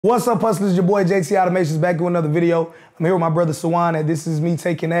What's up, hustlers? Your boy JT Automations back with another video. I'm here with my brother Sawan, and this is me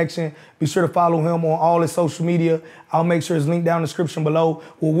taking action. Be sure to follow him on all his social media. I'll make sure it's linked down in the description below.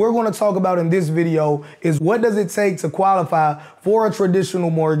 What we're going to talk about in this video is what does it take to qualify for a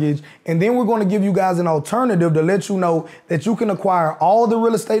traditional mortgage, and then we're going to give you guys an alternative to let you know that you can acquire all the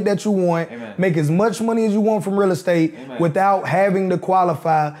real estate that you want, Amen. Make as much money as you want from real estate, Amen, without having to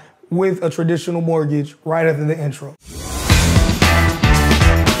qualify with a traditional mortgage right after the intro.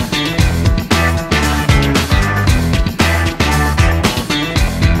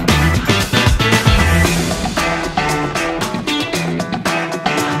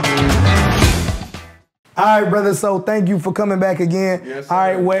 All right, brother, so thank you for coming back again. Yes, sir.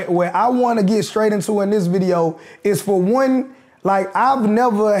 All right, what I want to get straight into in this video is, for one, like, I've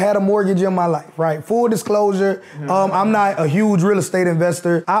never had a mortgage in my life, right? Full disclosure, I'm not a huge real estate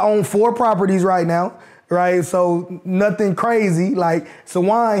investor. I own 4 properties right now, right? So nothing crazy. Like,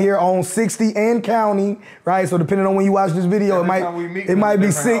 Sawan here owns 60 and counting, right? So depending on when you watch this video, it might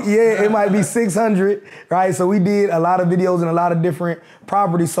be 600, right? So we did a lot of videos in a lot of different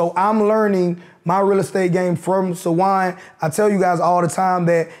properties. So I'm learning my real estate game from Sawan. I tell you guys all the time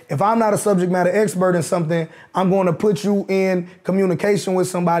that if I'm not a subject matter expert in something, I'm going to put you in communication with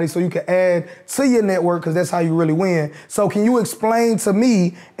somebody so you can add to your network, because that's how you really win. So can you explain to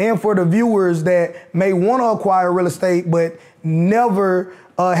me and for the viewers that may want to acquire real estate but never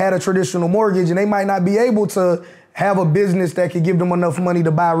had a traditional mortgage, and they might not be able to have a business that could give them enough money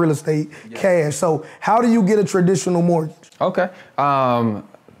to buy real estate cash. So how do you get a traditional mortgage? Okay.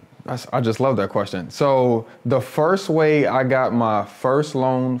 I just love that question. So the first way I got my first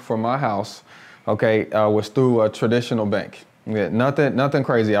loan for my house, was through a traditional bank. Yeah, nothing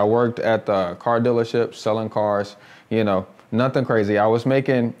crazy. I worked at the car dealership selling cars, nothing crazy. I was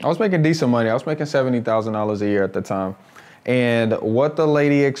making decent money. I was making $70,000 a year at the time. And what the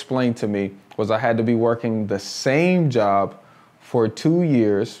lady explained to me was I had to be working the same job for 2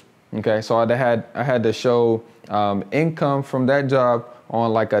 years. Okay, so I had to show income from that job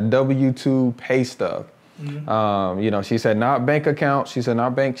on like a W-2 pay stub. She said not bank accounts, she said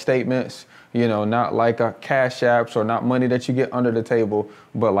not bank statements, not like a cash apps or not money that you get under the table,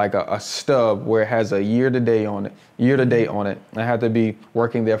 but like a stub where it has a year to date on it. I had to be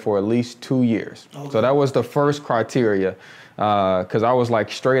working there for at least 2 years. Okay. So that was the first criteria, because I was like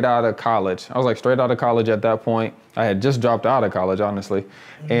straight out of college. I was like straight out of college at that point. I had just dropped out of college, honestly.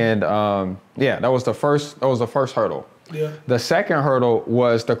 And that was the first hurdle. Yeah. The second hurdle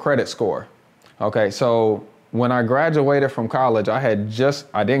was the credit score. Okay, so when I graduated from college, I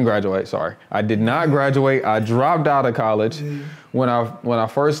didn't graduate, sorry. I did not graduate, I dropped out of college. When I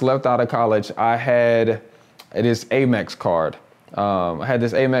first left out of college, I had this Amex card. I had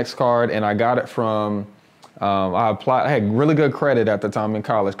this Amex card, and I got it from, I had really good credit at the time in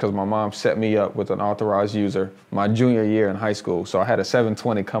college because my mom set me up with an authorized user my junior year in high school. So I had a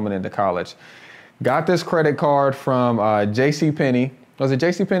 720 coming into college. Got this credit card from JCPenney. Was it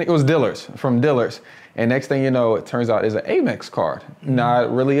JCPenney? It was Dillard's, from Dillard's. And next thing you know, it turns out it's an Amex card,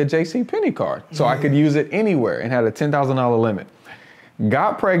 not really a JCPenney card. So I could use it anywhere and had a $10,000 limit.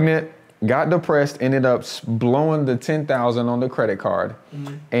 Got pregnant, got depressed, ended up blowing the $10,000 on the credit card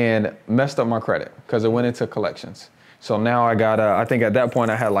and messed up my credit because it went into collections. So now I got I think at that point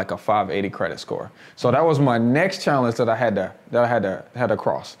I had like a 580 credit score. So that was my next challenge that I had to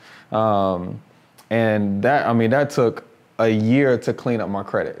cross. And that took a year to clean up my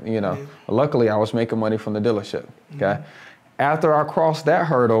credit, Luckily, I was making money from the dealership, okay? After I crossed that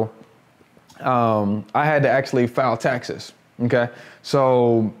hurdle, I had to actually file taxes, okay?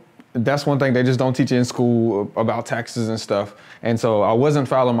 So that's one thing they just don't teach you in school about taxes and stuff. And so I wasn't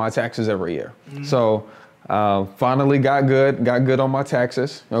filing my taxes every year. So finally got good on my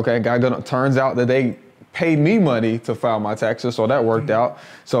taxes, okay? Got good. Turns out that they paid me money to file my taxes, so that worked out.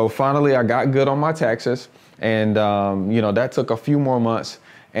 So finally I got good on my taxes, and that took a few more months.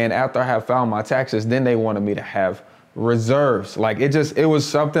 And after I had filed my taxes, then they wanted me to have reserves. Like it was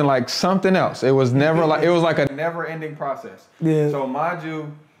something else. It was like a never ending process. Yeah. So mind you,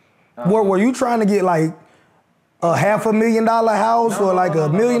 were you trying to get like a $500,000 house or like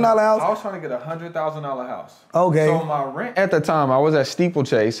 $1 million house? I was trying to get a $100,000 house. Okay. So my rent at the time, I was at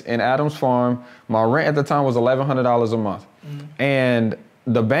Steeplechase in Adams Farm. My rent at the time was $1,100 a month. And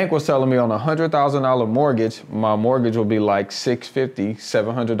the bank was telling me on a $100,000 mortgage, my mortgage would be like $650,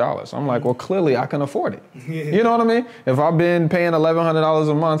 $700. I'm like, well, clearly I can afford it. You know what I mean? If I've been paying $1,100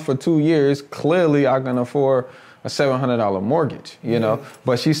 a month for 2 years, clearly I can afford a $700 mortgage,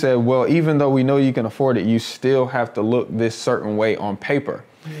 But she said, well, even though we know you can afford it, you still have to look this certain way on paper.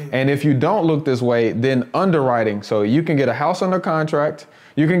 And if you don't look this way, then underwriting. So you can get a house under contract,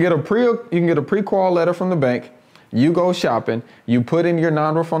 You can get a pre-qual letter from the bank. You go shopping. You put in your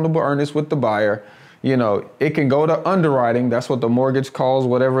non-refundable earnest with the buyer. You know, it can go to underwriting. That's what the mortgage calls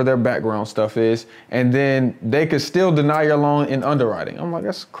whatever their background stuff is. And then they could still deny your loan in underwriting. I'm like,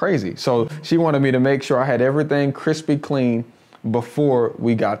 that's crazy. So she wanted me to make sure I had everything crispy clean before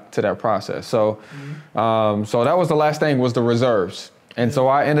we got to that process. So, so that was the last thing, was the reserves. And so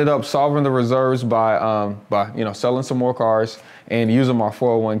I ended up solving the reserves by selling some more cars and using my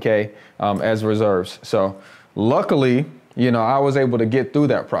 401k as reserves. So luckily, I was able to get through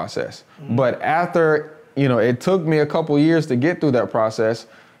that process. But after, it took me a couple years to get through that process,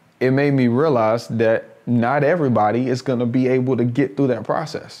 it made me realize that not everybody is going to be able to get through that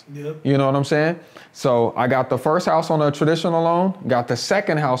process. Yep. You know what I'm saying? So I got the first house on a traditional loan, got the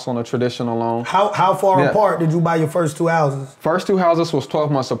second house on a traditional loan. How far apart did you buy your first two houses? First two houses was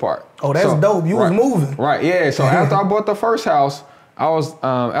 12 months apart. Oh, that's dope. You was moving. Right, yeah. So after I bought the first house, I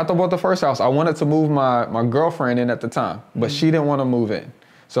wanted to move my girlfriend in at the time, but she didn't want to move in.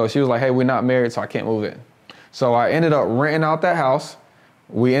 So she was like, hey, we're not married, so I can't move in. So I ended up renting out that house.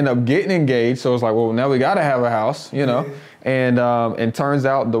 We ended up getting engaged. So it's like, well, now we got to have a house, And turns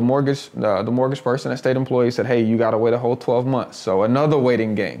out the mortgage person, that state employee, said, hey, you got to wait a whole 12 months. So another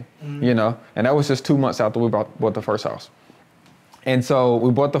waiting game, And that was just 2 months after we bought the first house. And so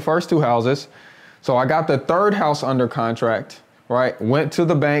we bought the first two houses. So I got the third house under contract. Right, went to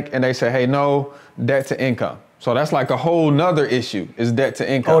the bank and they said, hey, no, debt to income. So that's like a whole nother issue, is debt to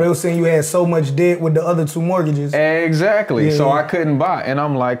income. Oh, they were saying you had so much debt with the other two mortgages. Exactly. Yeah. So I couldn't buy. And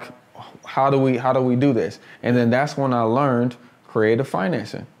I'm like, how do we do this? And then that's when I learned creative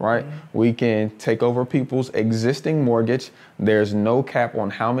financing, right? We can take over people's existing mortgage. There's no cap on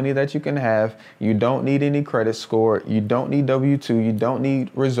how many that you can have. You don't need any credit score. You don't need W-2. You don't need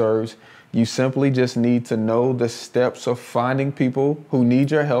reserves. You simply just need to know the steps of finding people who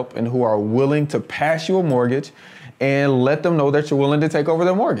need your help and who are willing to pass you a mortgage, and let them know that you're willing to take over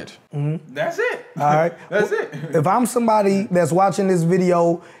their mortgage. That's it. All right. That's it. If I'm somebody that's watching this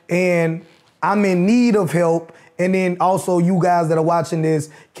video and I'm in need of help, and then also you guys that are watching this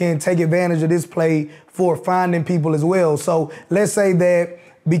can take advantage of this play for finding people as well. So let's say that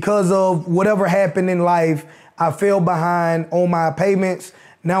because of whatever happened in life, I fell behind on my payments.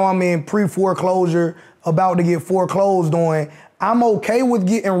 Now I'm in pre-foreclosure, about to get foreclosed on. I'm okay with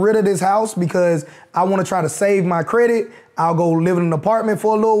getting rid of this house because I want to try to save my credit. I'll go live in an apartment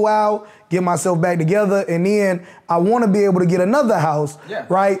for a little while, get myself back together, and then I want to be able to get another house,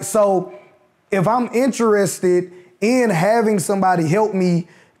 right? So if I'm interested in having somebody help me,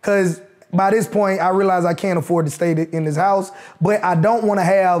 because by this point I realize I can't afford to stay in this house, but I don't want to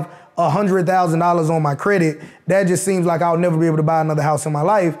have $100,000 on my credit. That just seems like I'll never be able to buy another house in my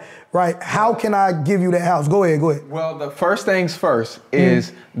life, right? How can I give you that house? Go ahead. Well, the first things first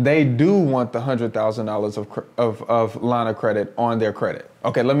is they do want the $100,000 of line of credit on their credit.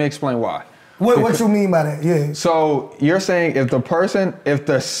 Okay, let me explain why. What you mean by that? Yeah. So you're saying if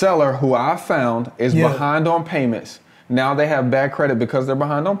the seller who I found is behind on payments, now they have bad credit because they're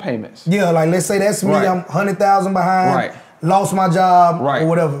behind on payments. Yeah, like let's say that's me, I'm 100,000 behind. Right. Lost my job or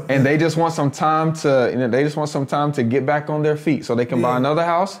whatever. And they just want some time to get back on their feet so they can buy another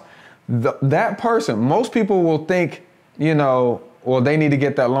house. That person, most people will think, well, they need to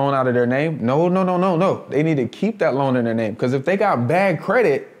get that loan out of their name. No. They need to keep that loan in their name, because if they got bad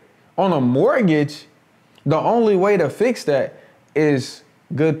credit on a mortgage, the only way to fix that is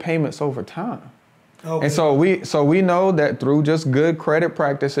good payments over time. Okay. And so we know that through just good credit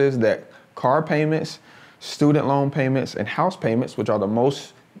practices, that car payments, student loan payments, and house payments, which are the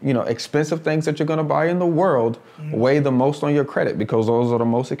most expensive things that you're going to buy in the world, weigh the most on your credit, because those are the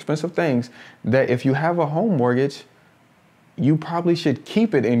most expensive things. That if you have a home mortgage, you probably should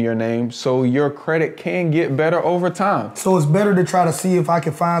keep it in your name so your credit can get better over time. So it's better to try to see if I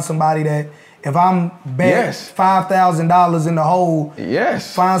can find somebody that, if I'm back $5,000 in the hole,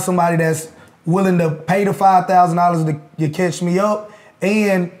 find somebody that's willing to pay the $5,000 to catch me up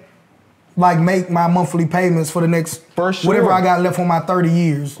and like make my monthly payments for the next, whatever I got left on my 30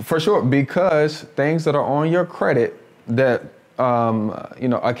 years. For sure, because things that are on your credit that,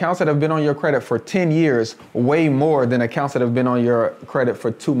 accounts that have been on your credit for 10 years, way more than accounts that have been on your credit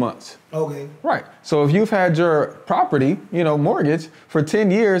for 2 months. Okay. Right. So if you've had your property, mortgage for 10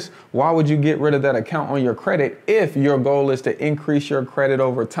 years, why would you get rid of that account on your credit if your goal is to increase your credit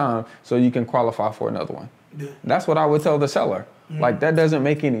over time so you can qualify for another one? Yeah. That's what I would tell the seller. Like, that doesn't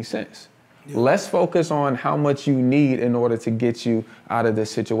make any sense. Yeah. Let's focus on how much you need in order to get you out of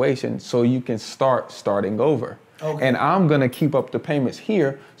this situation so you can starting over. Okay. And I'm gonna keep up the payments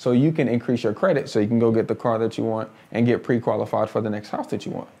here so you can increase your credit so you can go get the car that you want and get pre-qualified for the next house that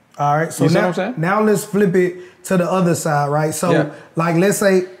you want. All right, so now let's flip it to the other side, right? So like, let's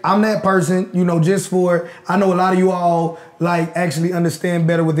say I'm that person, you know, I know a lot of you all like actually understand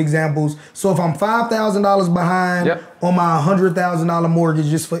better with examples. So if I'm $5,000 behind on my $100,000 mortgage,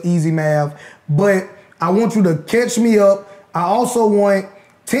 just for easy math, but I want you to catch me up. I also want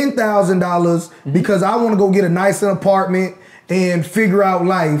 $10,000 because I want to go get a nice apartment and figure out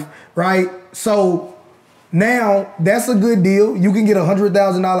life, right? So now that's a good deal. You can get a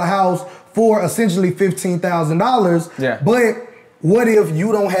 $100,000 house for essentially $15,000. Yeah. But what if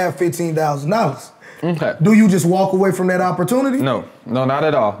you don't have $15,000? Okay. Do you just walk away from that opportunity? No, not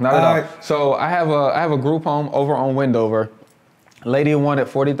at all. Not at all. So I have a group home over on Wendover. Lady wanted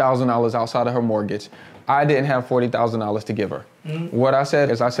 $40,000 outside of her mortgage. I didn't have $40,000 to give her. What I said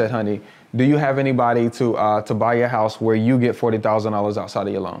is, honey, do you have anybody to buy your house where you get $40,000 outside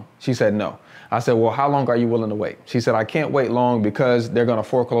of your loan? She said no. I said, well, how long are you willing to wait? She said, I can't wait long because they're gonna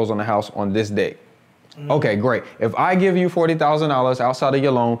foreclose on the house on this date. Okay, great. If I give you $40,000 outside of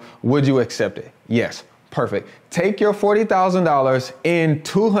your loan, would you accept it? Yes, perfect. Take your $40,000 in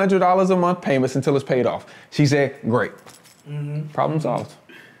 $200 a month payments until it's paid off. She said, great. Problem solved.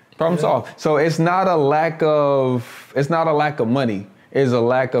 Problem solved. So it's not a lack of money. It's a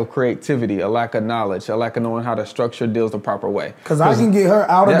lack of creativity, a lack of knowledge, a lack of knowing how to structure deals the proper way. Because I can get her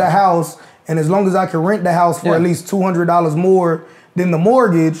out of the house, and as long as I can rent the house for at least $200 more than the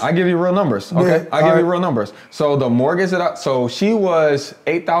mortgage. I give you real numbers, okay? I give you real numbers. So the mortgage so she was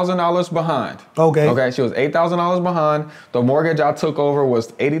 $8,000 behind. Okay. Okay, she was $8,000 behind. The mortgage I took over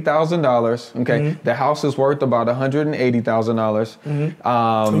was $80,000, okay? The house is worth about $180,000.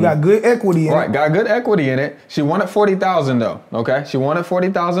 So you got good equity in it. Right, got good equity in it. She wanted $40,000 though, okay? She wanted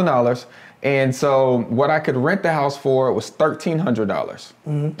 $40,000. And so what I could rent the house for was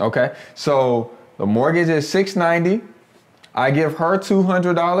 $1,300, okay? So the mortgage is $690. I give her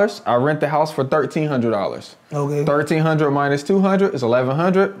 $200. I rent the house for $1,300. Okay. 1,300 minus 200 is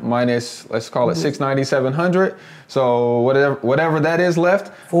 1,100 minus, let's call it 690, 700. So whatever that is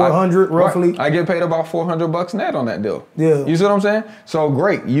left, 400 roughly. I get paid about $400 net on that deal. Yeah. You see what I'm saying? So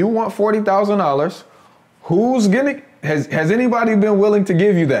great. You want $40,000. Who's getting? Has anybody been willing to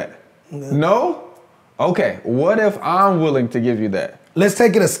give you that? No? Okay. What if I'm willing to give you that? Let's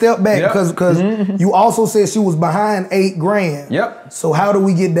take it a step back because you also said she was behind $8,000. Yep. So how do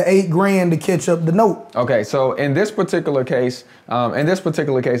we get the $8,000 to catch up the note? Okay, so in this particular case,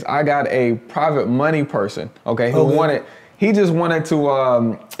 I got a private money person. Okay, he just wanted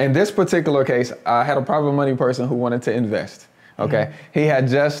to. In this particular case, I had a private money person who wanted to invest. Okay, he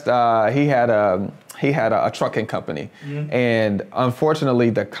had a trucking company, and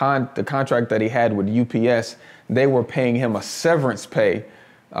unfortunately, the contract that he had with UPS. They were paying him a severance pay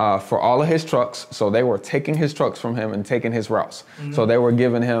for all of his trucks. So they were taking his trucks from him and taking his routes. So they were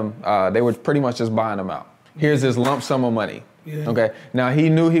giving him, they were pretty much just buying him out. Here's this lump sum of money. Yeah. Okay. Now he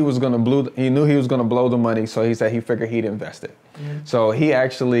knew he was gonna blow the money. So he said he figured he'd invest it. So he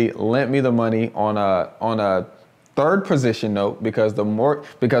actually lent me the money on a third position note because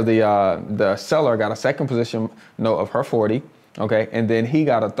the seller got a second position note of her 40. Okay, and then he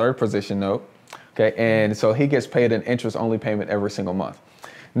got a third position note. Okay, and so he gets paid an interest-only payment every single month.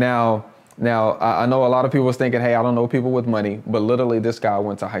 Now, I know a lot of people was thinking, hey, I don't know people with money, but literally this guy I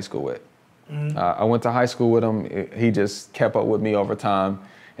went to high school with. I went to high school with him. He just kept up with me over time,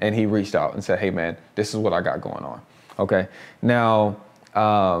 and he reached out and said, hey, man, this is what I got going on. Okay, now,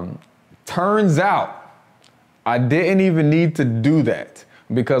 turns out I didn't even need to do that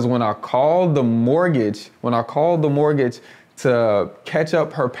because when I called the mortgage to catch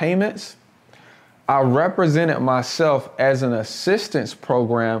up her payments, I represented myself as an assistance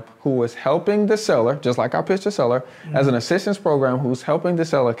program who was helping the seller, just like I pitched the seller, as an assistance program who's helping the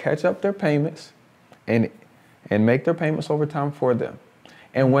seller catch up their payments and make their payments over time for them.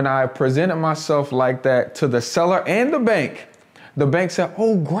 And when I presented myself like that to the seller and the bank said,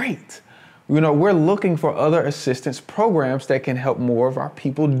 oh, great. You know, we're looking for other assistance programs that can help more of our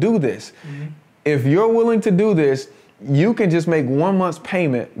people do this. If you're willing to do this, you can just make 1 month's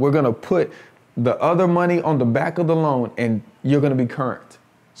payment. We're going to put the other money on the back of the loan and you're going to be current.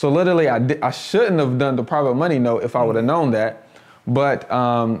 So literally I shouldn't have done the private money note if I would have known that. But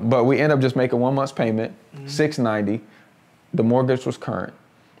we end up just making 1 month's payment, $690. The mortgage was current.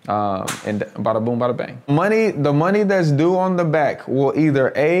 And bada boom, bada bang. The money that's due on the back will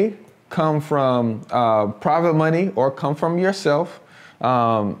either A, come from private money or come from yourself,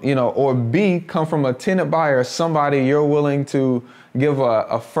 or B, come from a tenant buyer, somebody you're willing to give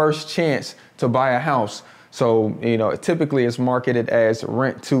a first chance to buy a house So, typically it's marketed as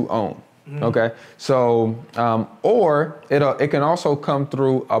rent to own. Okay. So, or it can also come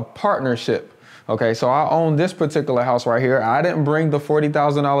through a partnership. Okay. So I own this particular house right here. I didn't bring the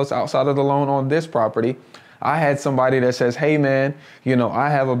 $40,000 outside of the loan on this property. I had somebody that says, hey man, I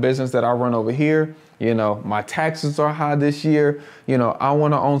have a business that I run over here. My taxes are high this year. I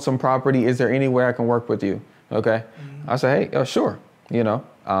want to own some property. Is there any way I can work with you? Okay. I say, hey, sure.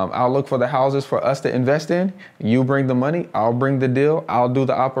 I'll look for the houses for us to invest in. You bring the money. I'll bring the deal. I'll do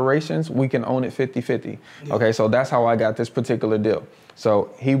the operations. We can own it 50-50. Yeah. Okay. So that's how I got this particular deal. So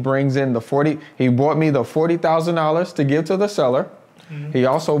he brings in he bought me the $40,000 to give to the seller. He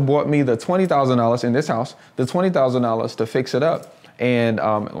also bought me the $20,000 in this house, the $20,000 to fix it up. And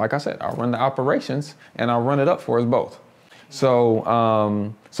like I said, I run the operations and I run it up for us both.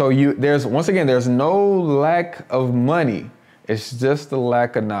 So there's no lack of money. It's just the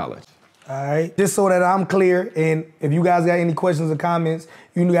lack of knowledge. All right, just so that I'm clear, and if you guys got any questions or comments,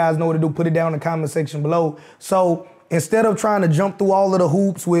 you guys know what to do. Put it down in the comment section below. So instead of trying to jump through all of the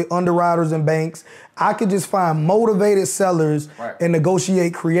hoops with underwriters and banks, I could just find motivated sellers and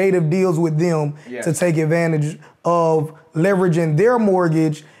negotiate creative deals with them to take advantage of leveraging their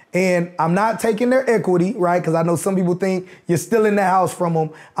mortgage. And I'm not taking their equity, right? Because I know some people think you're stealing the house from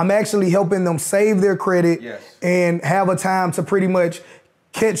them. I'm actually helping them save their credit and have a time to pretty much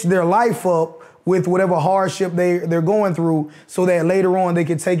catch their life up with whatever hardship they're going through, so that later on they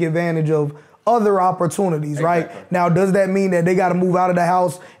can take advantage of other opportunities, right? Now, does that mean that they got to move out of the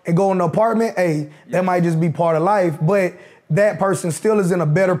house and go in an apartment? Hey, that might just be part of life, but that person still is in a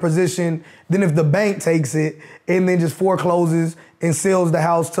better position than if the bank takes it and then just forecloses and sells the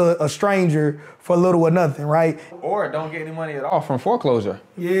house to a stranger for little or nothing, right? Or don't get any money at all from foreclosure.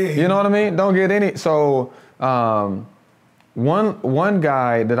 Yeah. You know what I mean? Don't get any. So one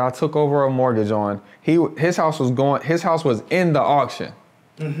guy that I took over a mortgage on, his house was in the auction.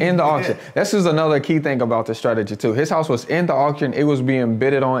 In the auction. This is another key thing about this strategy too. His house was in the auction. It was being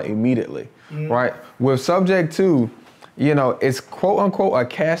bidded on immediately, right? With subject to, it's quote unquote a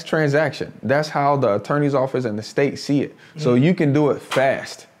cash transaction. That's how the attorney's office and the state see it. So you can do it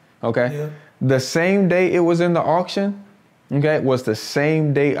fast, okay? Yeah. The same day it was in the auction, okay, was the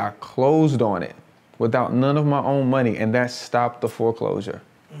same day I closed on it without none of my own money, and that stopped the foreclosure.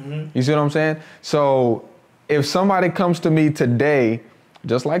 You see what I'm saying? So if somebody comes to me today,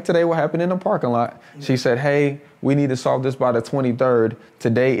 just like today, what happened in the parking lot, she said, hey, we need to solve this by the 23rd.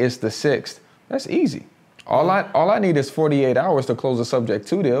 Today is the 6th. That's easy. All I need is 48 hours to close a subject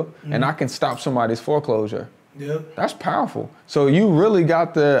to deal, and I can stop somebody's foreclosure. That's powerful. So you really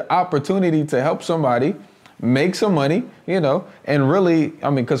got the opportunity to help somebody make some money, and really,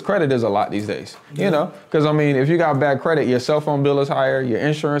 because credit is a lot these days, because if you got bad credit, your cell phone bill is higher, your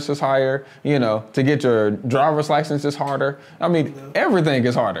insurance is higher, to get your driver's license is harder. Everything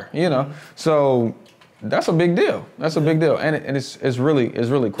is harder, So that's a big deal. That's a big deal. And it's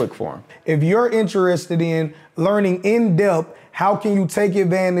really quick for them. If you're interested in learning in depth, how can you take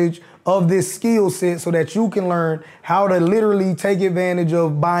advantage of this skill set so that you can learn how to literally take advantage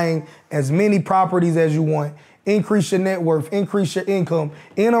of buying as many properties as you want, increase your net worth, increase your income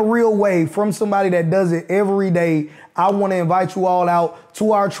in a real way from somebody that does it every day, I want to invite you all out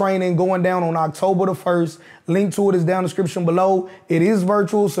to our training going down on October the 1st. Link to it is down in the description below. It is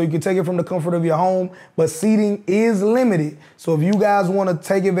virtual, so you can take it from the comfort of your home, but seating is limited. So if you guys want to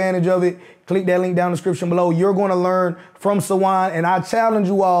take advantage of it, click that link down in the description below. You're going to learn from Sawan, and I challenge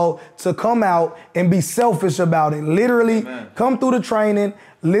you all to come out and be selfish about it. Literally, come through the training,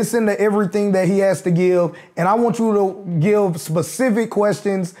 listen to everything that he has to give, and I want you to give specific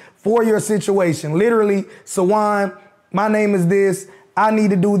questions for your situation. Literally, Sawan, my name is this. I need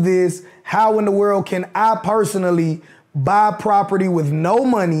to do this. How in the world can I personally buy property with no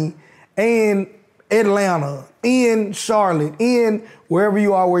money in Atlanta, in Charlotte, in wherever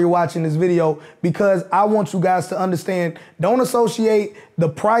you are where you're watching this video? Because I want you guys to understand, don't associate the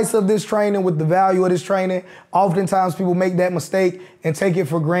price of this training with the value of this training. Oftentimes people make that mistake and take it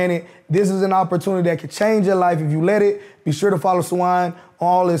for granted. This is an opportunity that could change your life if you let it. Be sure to follow Sawan on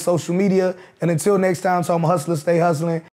all his social media. And until next time, so I'm a hustler, stay hustling.